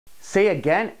Say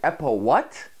again, epi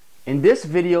what? In this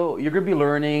video, you're going to be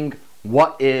learning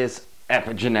what is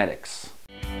epigenetics.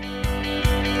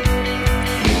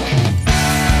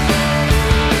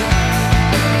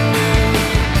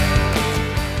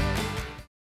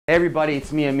 Hey everybody,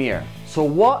 it's me, Ameer. So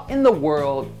what in the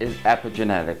world is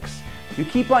epigenetics? You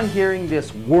keep on hearing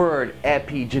this word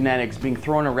epigenetics being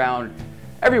thrown around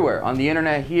everywhere, on the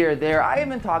internet, here, there. I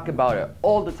even talk about it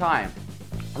all the time.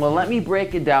 Well, let me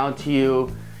break it down to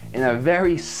you in a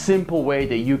very simple way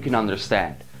that you can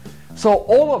understand. So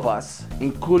all of us,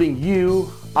 including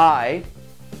you, I,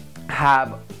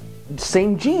 have the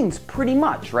same genes pretty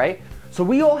much, right? So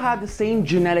we all have the same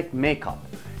genetic makeup.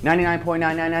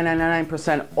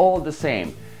 99.99999% all the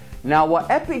same. Now what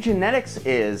epigenetics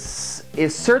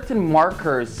is certain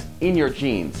markers in your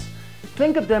genes.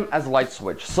 Think of them as a light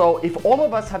switch. So if all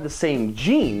of us have the same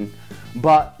gene,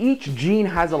 but each gene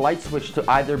has a light switch to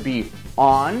either be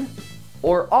on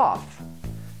or off.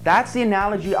 That's the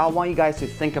analogy I want you guys to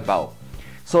think about.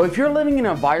 So if you're living in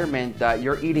an environment that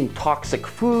you're eating toxic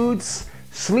foods,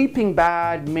 sleeping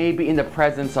bad, maybe in the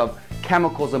presence of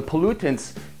chemicals and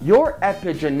pollutants, your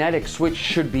epigenetic switch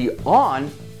should be on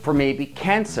for maybe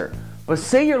cancer. But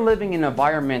say you're living in an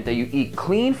environment that you eat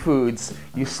clean foods,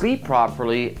 you sleep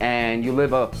properly, and you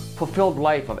live a fulfilled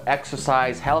life of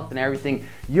exercise, health, and everything,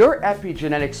 your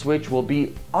epigenetic switch will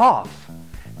be off.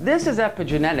 This is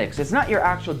epigenetics. It's not your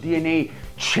actual DNA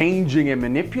changing and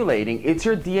manipulating, it's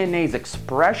your DNA's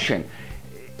expression.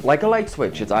 Like a light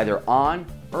switch, it's either on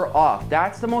or off.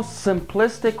 That's the most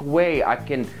simplistic way I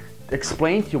can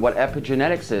explain to you what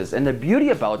epigenetics is. And the beauty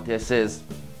about this is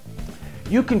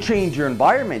you can change your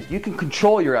environment, you can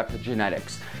control your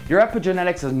epigenetics. Your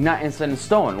epigenetics is not set in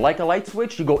stone. Like a light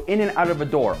switch, you go in and out of a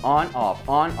door, on, off,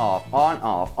 on, off, on,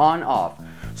 off, on, off.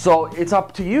 So it's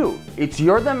up to you.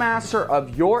 You're the master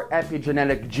of your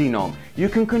epigenetic genome. You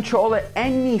can control it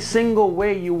any single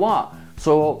way you want.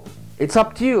 So it's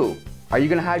up to you. Are you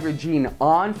gonna have your gene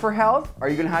on for health? Or are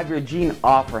you gonna have your gene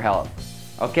off for health?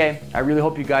 Okay, I really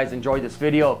hope you guys enjoyed this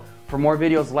video. For more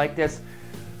videos like this,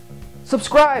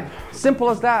 subscribe, simple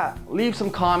as that. Leave some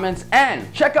comments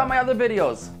and check out my other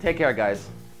videos. Take care, guys.